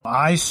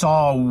I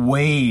saw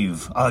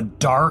a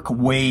dark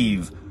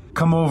wave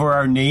come over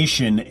our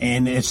nation,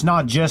 and it's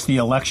not just the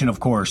election,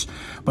 of course,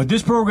 but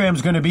this program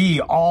is going to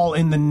be all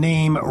in the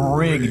name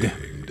rigged.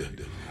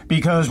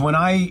 Because when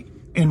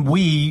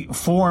we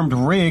formed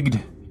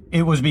Rigged,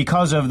 it was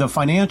because of the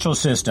financial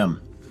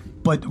system.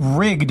 But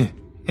rigged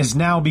is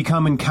now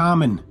becoming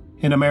common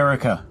in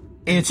America.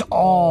 It's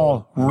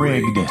all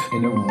rigged.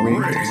 In a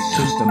rigged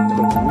system, they're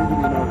rigged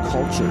in our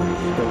culture.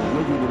 They're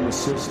rigged in the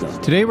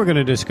system. Today we're going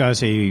to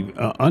discuss a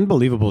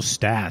unbelievable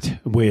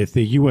stat with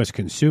the U.S.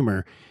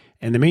 consumer,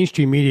 and the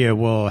mainstream media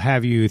will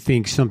have you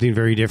think something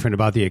very different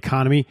about the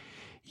economy.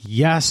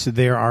 Yes,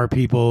 there are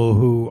people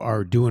who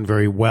are doing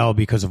very well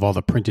because of all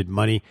the printed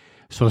money.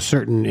 So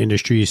certain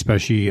industries,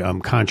 especially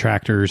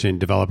contractors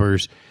and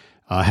developers,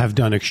 have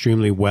done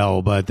extremely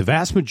well. But the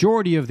vast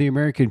majority of the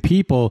American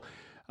people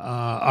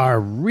are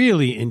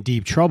really in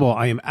deep trouble.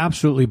 I am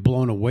absolutely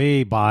blown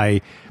away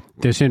by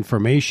this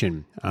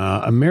information.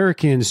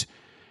 Americans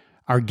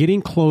are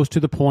getting close to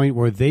the point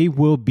where they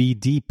will be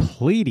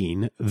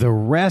depleting the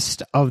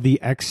rest of the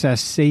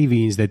excess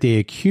savings that they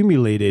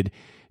accumulated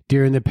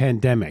during the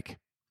pandemic.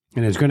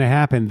 And it's going to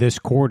happen this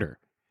quarter.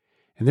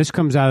 And this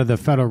comes out of the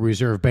Federal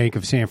Reserve Bank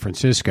of San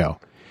Francisco.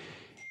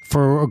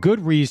 For a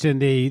good reason,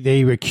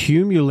 they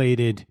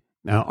accumulated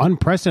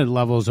unprecedented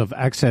levels of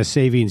excess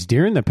savings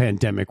during the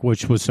pandemic,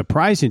 which was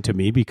surprising to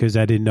me because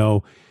I didn't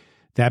know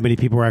that many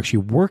people were actually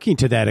working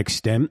to that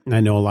extent. I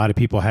know a lot of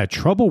people had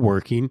trouble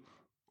working,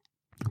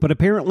 but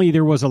apparently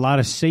there was a lot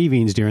of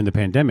savings during the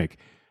pandemic. It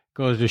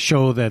goes to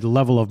show that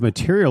level of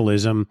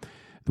materialism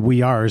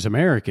we are as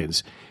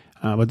Americans.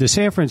 But the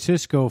San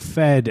Francisco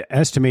Fed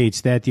estimates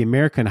that the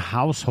American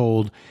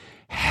household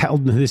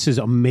held, this is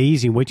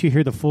amazing, wait till you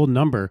hear the full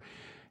number,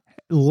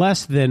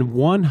 less than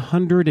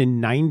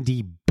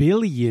 $190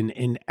 billion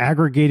in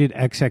aggregated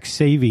excess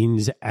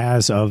savings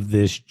as of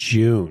this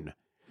June.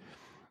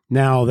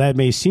 Now, that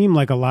may seem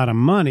like a lot of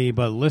money,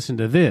 but listen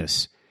to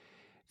this.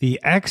 The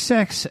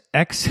excess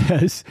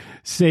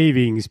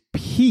savings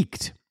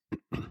peaked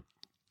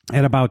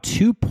at about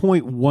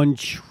 $2.1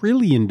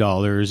 trillion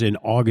in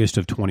August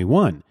of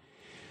 21.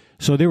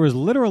 So there was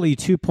literally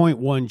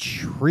 $2.1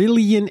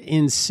 trillion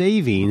in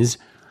savings,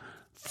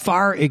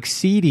 far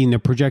exceeding the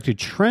projected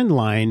trend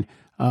line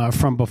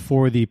from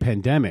before the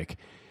pandemic.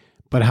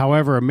 But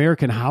however,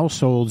 American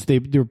households,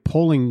 they're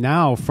pulling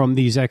now from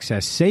these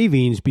excess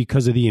savings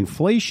because of the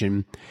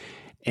inflation,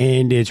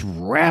 and it's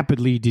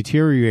rapidly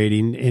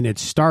deteriorating, and it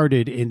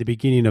started in the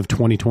beginning of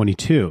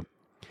 2022,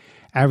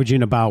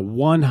 averaging about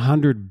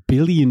 $100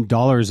 billion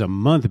a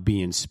month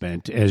being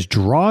spent as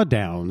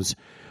drawdowns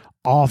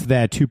off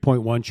that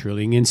 $2.1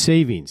 trillion in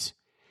savings.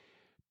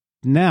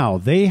 Now,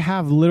 they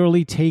have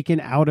literally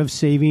taken out of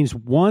savings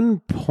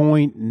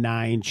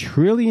 $1.9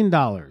 trillion.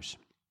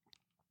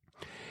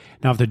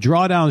 Now, if the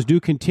drawdowns do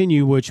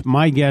continue, which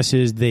my guess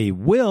is they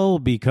will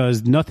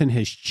because nothing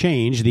has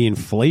changed, the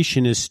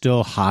inflation is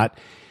still hot.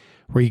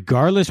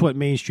 Regardless what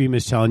mainstream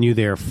is telling you,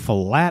 they're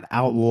flat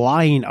out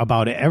lying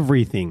about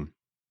everything.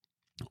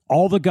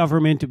 All the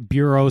government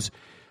bureaus,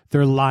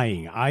 they're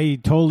lying.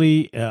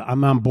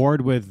 I'm on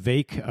board with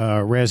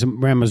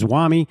Vivek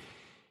Ramaswamy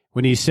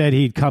when he said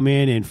he'd come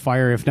in and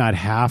fire, if not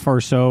half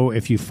or so.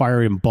 If you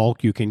fire in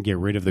bulk, you can get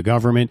rid of the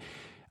government.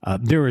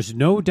 There is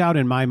no doubt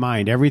in my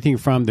mind, everything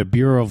from the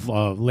Bureau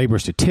of Labor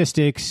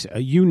Statistics,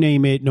 you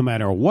name it, no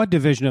matter what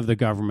division of the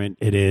government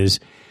it is,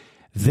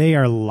 they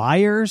are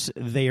liars,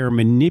 they are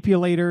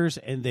manipulators,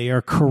 and they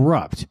are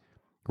corrupt.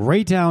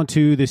 Right down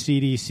to the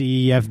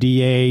CDC,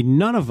 FDA,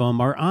 none of them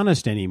are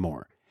honest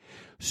anymore.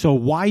 So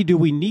why do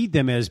we need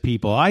them as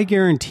people? I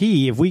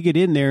guarantee if we get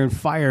in there and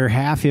fire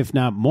half, if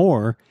not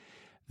more,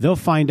 they'll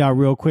find out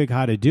real quick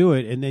how to do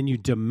it, and then you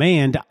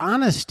demand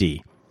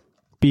honesty.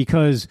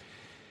 Because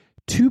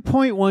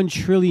 $2.1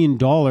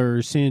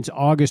 trillion since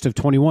August of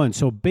 21.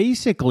 So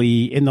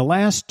basically, in the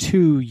last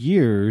 2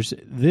 years,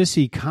 this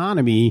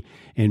economy,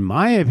 in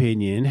my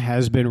opinion,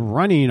 has been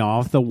running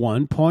off the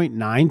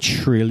 $1.9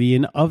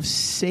 trillion of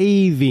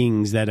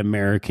savings that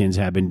Americans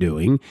have been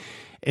doing.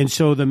 And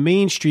so the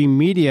mainstream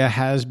media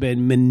has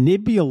been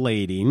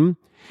manipulating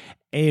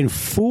and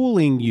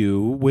fooling you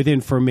with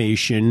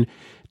information,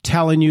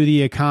 telling you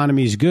the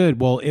economy is good.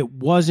 Well, it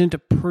wasn't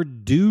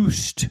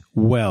produced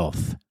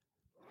wealth.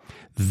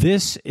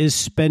 This is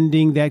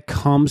spending that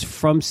comes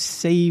from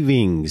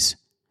savings.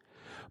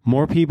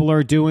 More people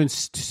are doing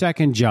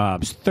second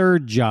jobs,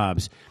 third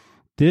jobs.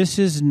 This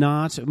is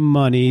not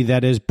money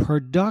that is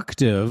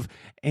productive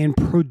and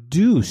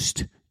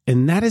produced.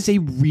 And that is a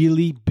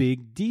really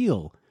big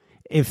deal.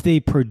 If they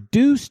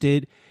produced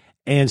it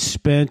and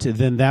spent,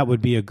 then that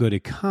would be a good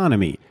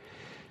economy.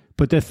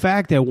 But the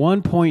fact that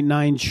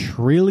 $1.9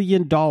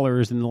 trillion in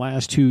the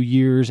last 2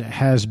 years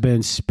has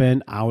been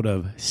spent out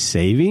of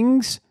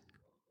savings,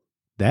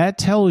 that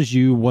tells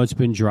you what's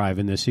been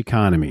driving this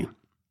economy.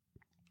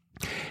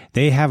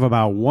 They have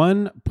about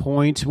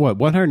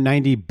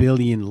 190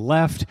 billion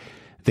left.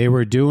 They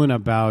were doing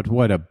about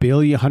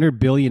 $100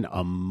 billion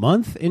a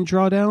month in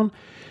drawdown.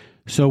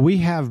 So we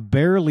have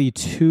barely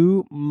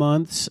 2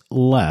 months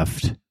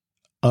left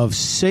of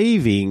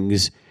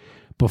savings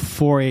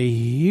before a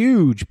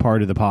huge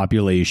part of the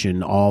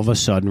population all of a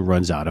sudden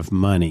runs out of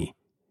money.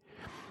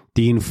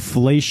 The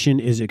inflation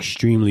is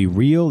extremely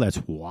real. That's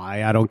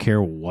why I don't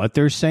care what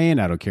they're saying.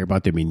 I don't care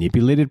about the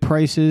manipulated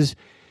prices.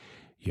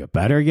 You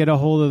better get a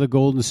hold of the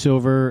gold and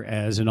silver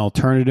as an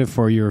alternative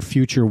for your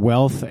future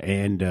wealth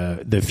and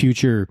the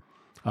future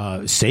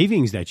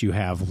savings that you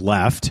have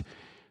left.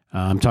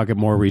 I'm talking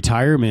more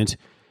retirement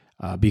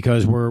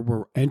because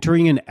we're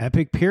entering an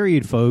epic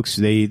period, folks.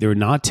 They're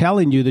not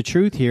telling you the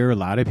truth here. A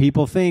lot of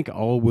people think,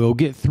 oh, we'll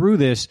get through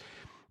this.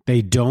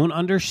 They don't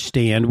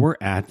understand we're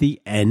at the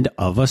end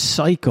of a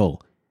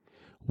cycle.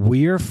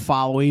 We are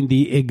following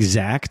the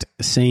exact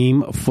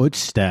same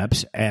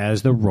footsteps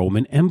as the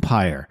Roman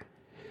Empire.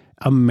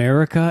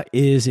 America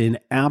is in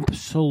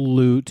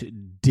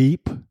absolute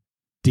deep,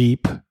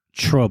 deep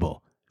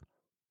trouble.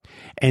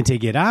 And to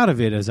get out of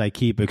it, as I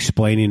keep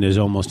explaining, is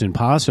almost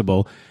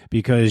impossible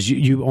because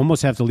you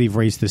almost have to leave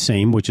rates the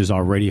same, which is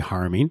already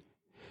harming.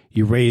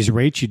 You raise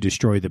rates, you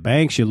destroy the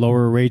banks. You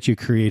lower rates, you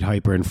create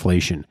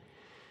hyperinflation.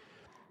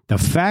 The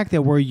fact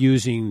that we're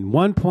using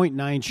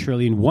 $1.9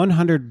 trillion,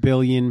 $100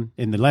 billion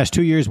in the last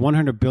 2 years,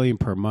 $100 billion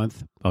per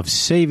month of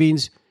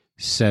savings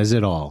says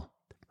it all.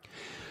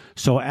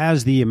 So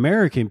as the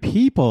American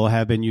people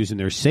have been using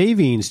their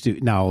savings to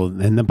now,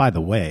 and then by the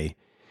way,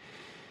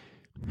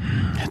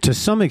 to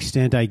some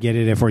extent, I get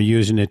it if we're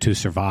using it to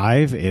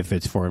survive, if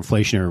it's for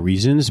inflationary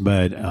reasons.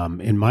 But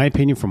in my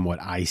opinion, from what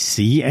I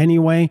see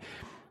anyway,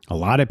 a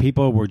lot of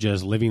people were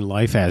just living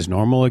life as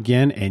normal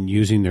again and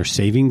using their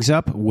savings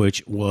up,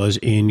 which was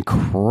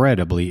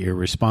incredibly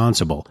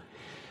irresponsible.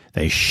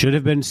 They should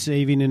have been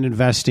saving and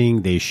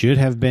investing. They should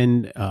have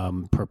been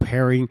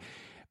preparing.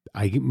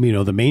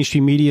 The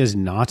mainstream media is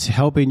not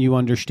helping you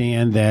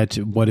understand that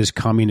what is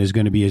coming is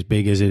going to be as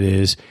big as it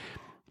is.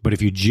 But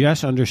if you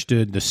just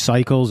understood the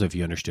cycles, if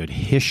you understood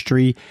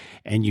history,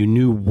 and you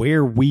knew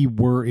where we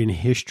were in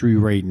history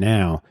right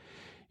now,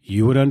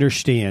 you would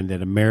understand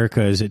that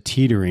America is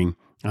teetering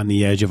on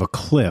the edge of a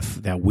cliff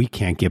that we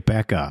can't get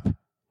back up.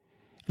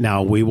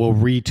 Now, we will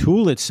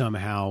retool it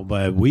somehow,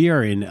 but we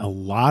are in a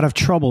lot of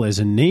trouble as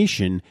a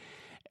nation,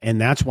 and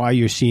that's why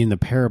you're seeing the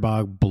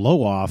parabolic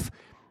blow off,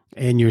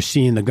 and you're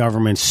seeing the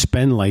government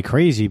spend like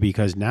crazy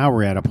because now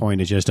we're at a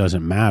point it just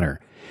doesn't matter.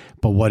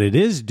 But what it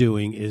is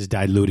doing is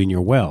diluting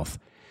your wealth.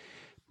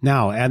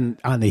 Now, and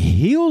on the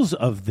heels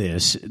of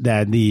this,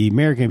 that the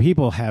American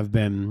people have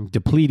been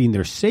depleting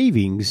their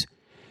savings,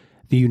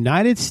 the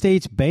United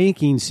States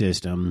banking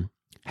system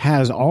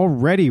has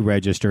already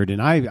registered,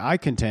 and I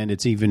contend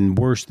it's even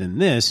worse than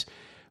this,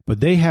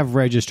 but they have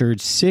registered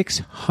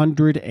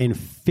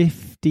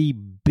 $650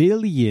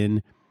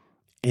 billion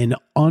in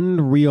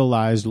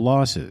unrealized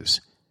losses.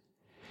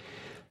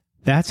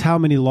 That's how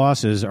many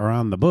losses are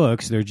on the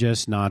books. They're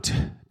just not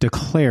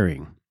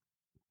declaring.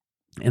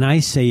 And I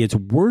say it's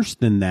worse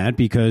than that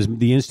because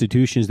the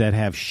institutions that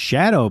have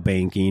shadow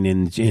banking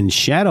and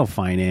shadow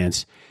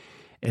finance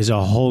is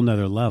a whole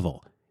nother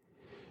level.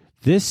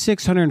 This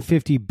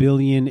 $650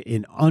 billion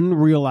in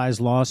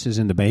unrealized losses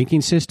in the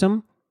banking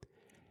system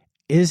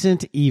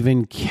isn't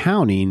even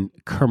counting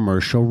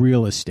commercial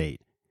real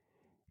estate.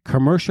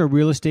 Commercial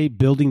real estate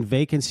building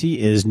vacancy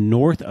is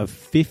north of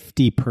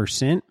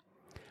 50%.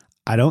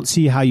 I don't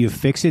see how you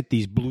fix it.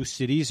 These blue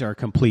cities are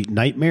complete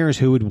nightmares.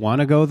 Who would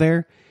want to go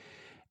there?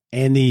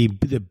 And the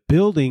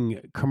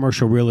building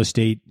commercial real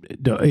estate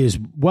is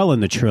well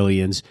in the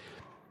trillions.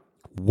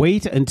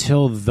 Wait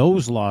until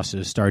those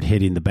losses start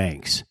hitting the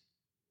banks.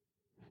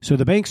 So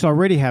the banks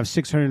already have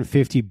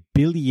 $650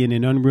 billion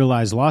in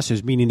unrealized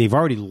losses, meaning they've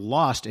already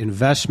lost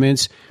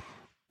investments.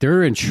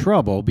 They're in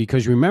trouble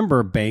because,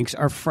 remember, banks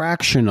are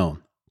fractional.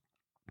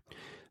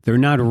 They're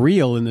not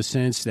real in the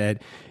sense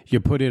that you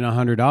put in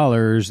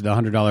 $100,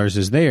 the $100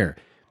 is there.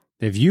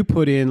 If you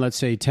put in, let's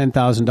say,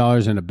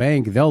 $10,000 in a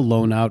bank, they'll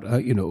loan out,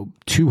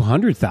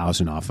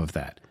 $200,000 off of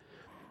that.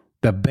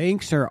 The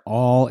banks are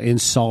all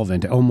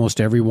insolvent.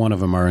 Almost every one of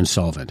them are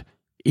insolvent.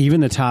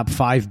 Even the top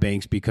 5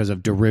 banks because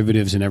of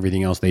derivatives and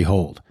everything else they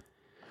hold.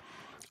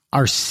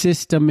 Our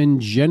system in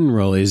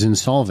general is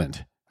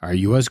insolvent. Our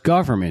U.S.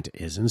 government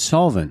is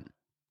insolvent.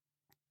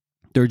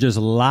 They're just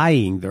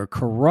lying. They're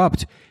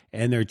corrupt.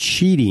 And they're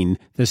cheating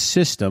the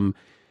system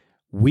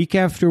week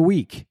after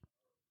week.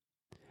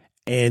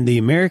 And the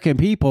American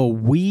people,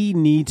 we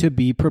need to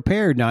be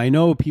prepared. Now, I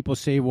know people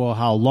say, well,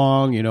 how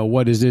long?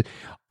 What is it?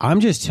 I'm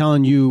just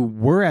telling you,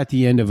 we're at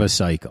the end of a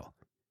cycle.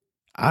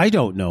 I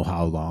don't know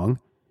how long.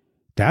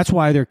 That's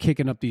why they're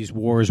kicking up these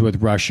wars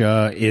with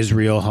Russia,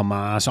 Israel,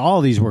 Hamas.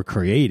 All these were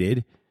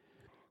created.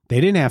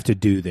 They didn't have to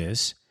do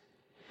this.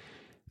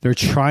 They're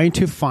trying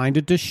to find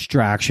a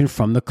distraction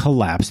from the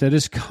collapse that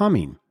is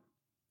coming.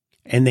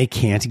 And they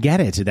can't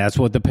get it. That's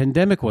what the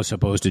pandemic was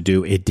supposed to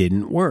do. It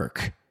didn't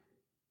work.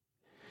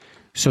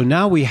 So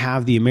now we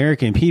have the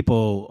American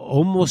people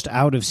almost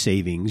out of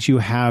savings. You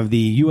have the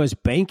U.S.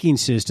 banking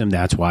system.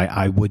 That's why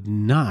I would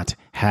not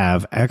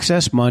have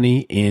excess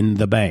money in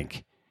the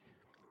bank.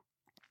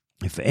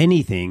 If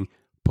anything,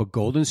 put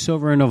gold and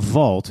silver in a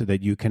vault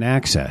that you can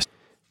access.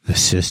 The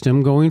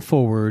system going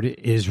forward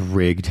is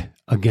rigged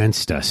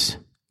against us.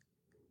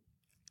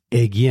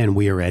 Again,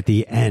 we are at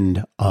the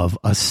end of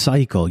a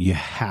cycle. You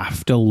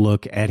have to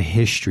look at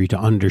history to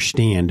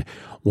understand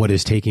what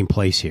is taking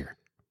place here.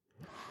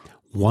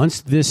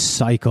 Once this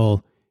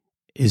cycle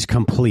is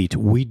complete,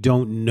 we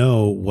don't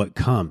know what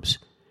comes.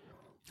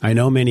 I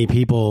know many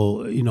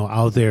people,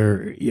 out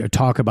there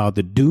talk about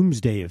the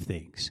doomsday of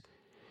things.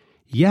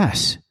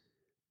 Yes,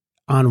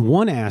 on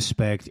one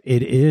aspect,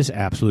 it is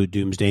absolute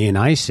doomsday, and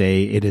I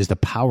say it is the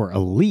power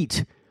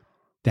elite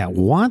that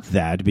want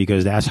that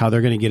because that's how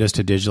they're going to get us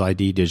to digital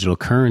ID, digital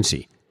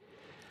currency.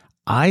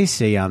 I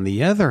say, on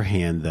the other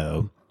hand,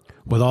 though,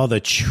 with all the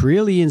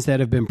trillions that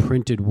have been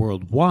printed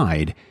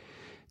worldwide,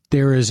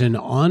 there is an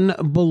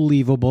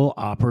unbelievable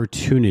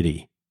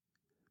opportunity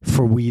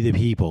for we the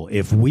people.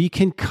 If we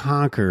can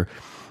conquer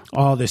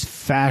all this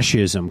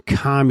fascism,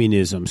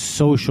 communism,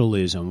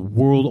 socialism,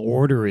 world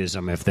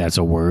orderism, if that's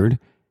a word,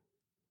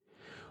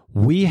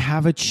 we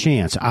have a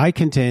chance. I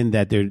contend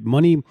that there's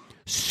money,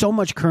 so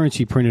much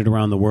currency printed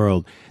around the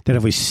world that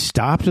if we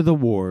stopped the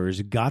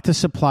wars, got the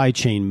supply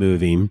chain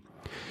moving,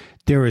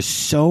 there is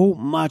so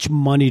much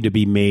money to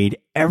be made.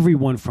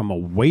 Everyone from a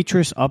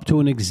waitress up to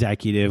an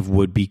executive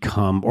would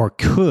become or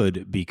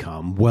could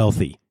become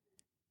wealthy.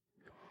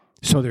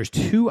 So there's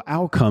two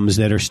outcomes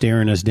that are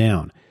staring us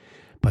down,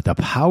 but the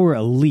power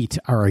elite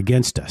are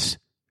against us.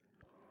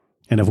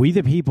 And if we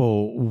the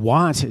people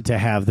want to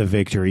have the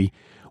victory,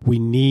 we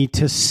need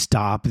to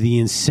stop the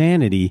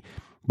insanity.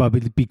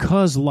 But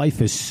because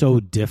life is so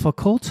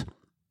difficult,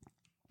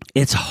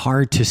 it's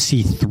hard to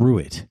see through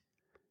it.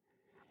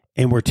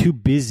 And we're too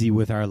busy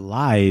with our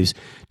lives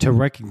to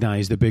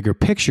recognize the bigger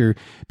picture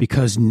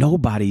because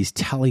nobody's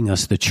telling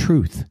us the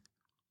truth.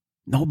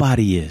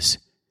 Nobody is.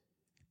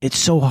 It's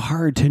so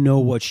hard to know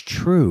what's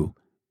true.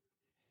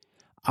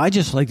 I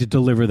just like to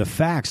deliver the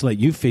facts, let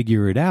you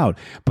figure it out.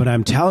 But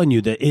I'm telling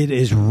you that it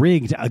is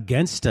rigged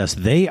against us.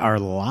 They are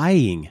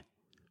lying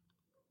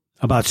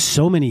about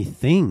so many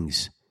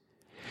things.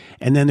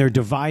 And then they're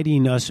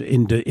dividing us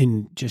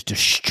in just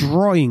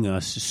destroying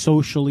us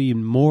socially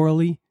and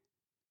morally.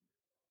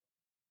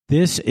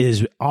 This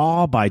is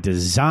all by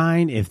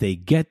design if they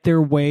get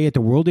their way at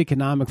the World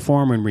Economic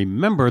Forum. And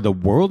remember, the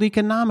World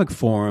Economic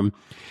Forum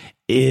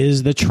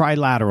is the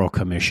Trilateral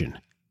Commission.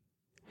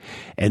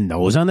 And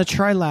those on the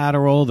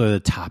Trilateral, they're the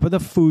top of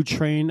the food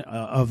chain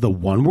of the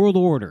One World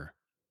Order.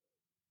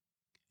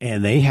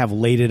 And they have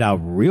laid it out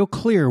real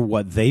clear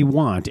what they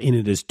want. And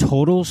it is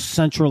total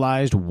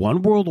centralized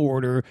One World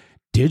Order,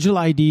 digital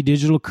ID,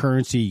 digital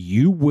currency.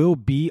 You will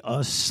be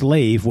a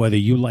slave whether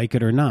you like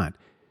it or not.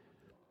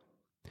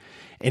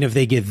 And if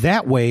they get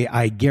that way,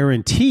 I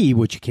guarantee,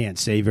 which you can't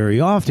say very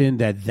often,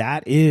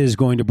 that is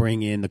going to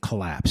bring in the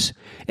collapse.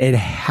 It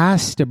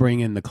has to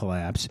bring in the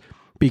collapse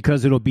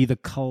because it'll be the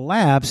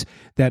collapse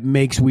that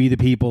makes we the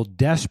people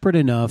desperate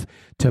enough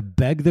to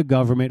beg the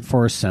government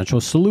for a central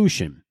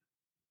solution,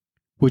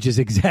 which is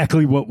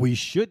exactly what we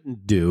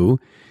shouldn't do.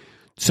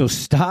 So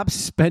stop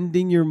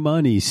spending your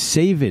money,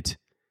 save it,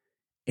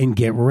 and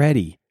get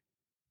ready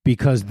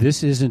because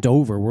this isn't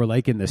over. We're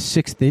like in the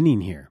 6th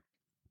inning here,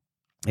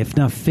 if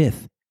not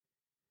 5th.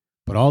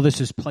 But all this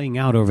is playing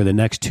out over the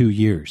next 2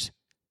 years.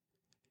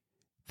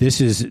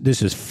 This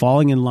is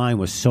falling in line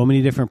with so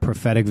many different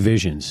prophetic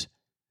visions.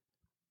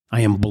 I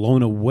am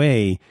blown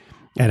away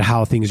at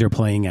how things are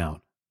playing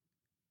out.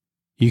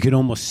 You can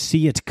almost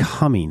see it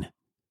coming.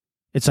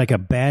 It's like a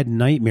bad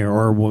nightmare,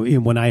 or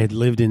when I had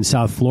lived in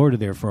South Florida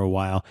there for a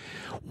while,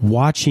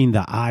 watching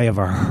the eye of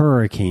a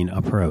hurricane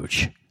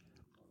approach,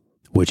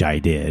 which I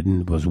did,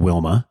 and was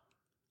Wilma.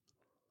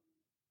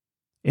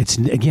 It's,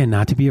 again,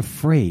 not to be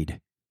afraid,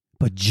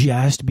 but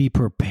just be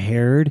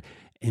prepared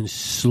and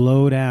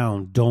slow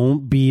down.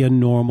 Don't be a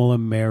normal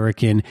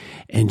American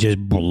and just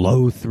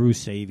blow through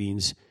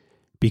savings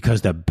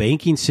because the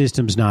banking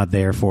system's not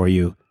there for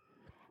you.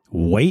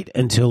 Wait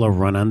until a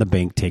run on the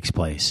bank takes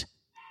place.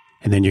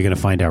 And then you're going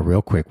to find out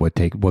real quick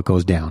what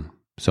goes down.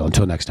 So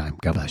until next time,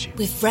 God bless you.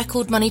 With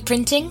record money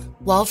printing,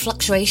 wild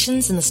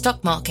fluctuations in the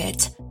stock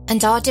market,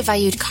 and our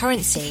devalued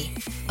currency,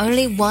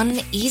 only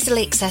one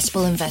easily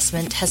accessible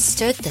investment has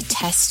stood the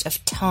test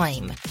of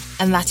time,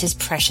 and that is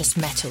precious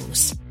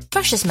metals.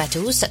 Precious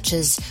metals, such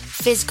as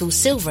physical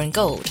silver and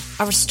gold,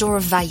 are a store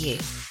of value,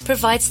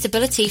 provide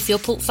stability for your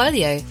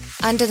portfolio,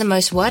 and are the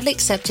most widely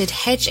accepted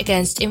hedge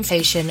against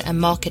inflation and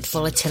market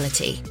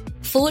volatility.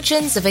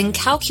 Fortunes of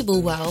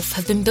incalculable wealth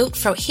have been built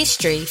throughout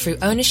history through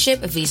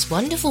ownership of these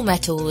wonderful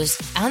metals,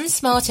 and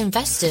smart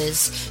investors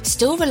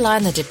still rely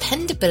on the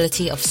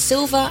dependability of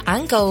silver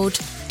and gold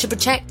to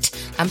protect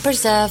and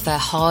preserve their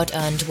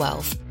hard-earned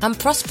wealth and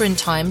prosper in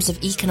times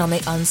of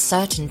economic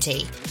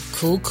uncertainty.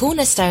 Call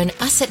Cornerstone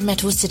Asset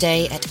Metals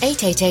today at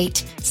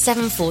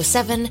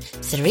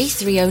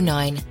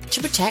 888-747-3309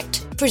 to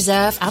protect,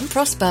 preserve and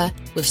prosper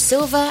with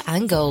silver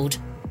and gold.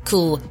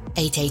 Call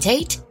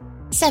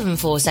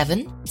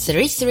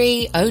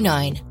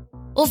 888-747-3309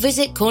 or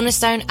visit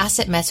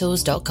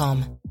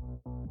cornerstoneassetmetals.com.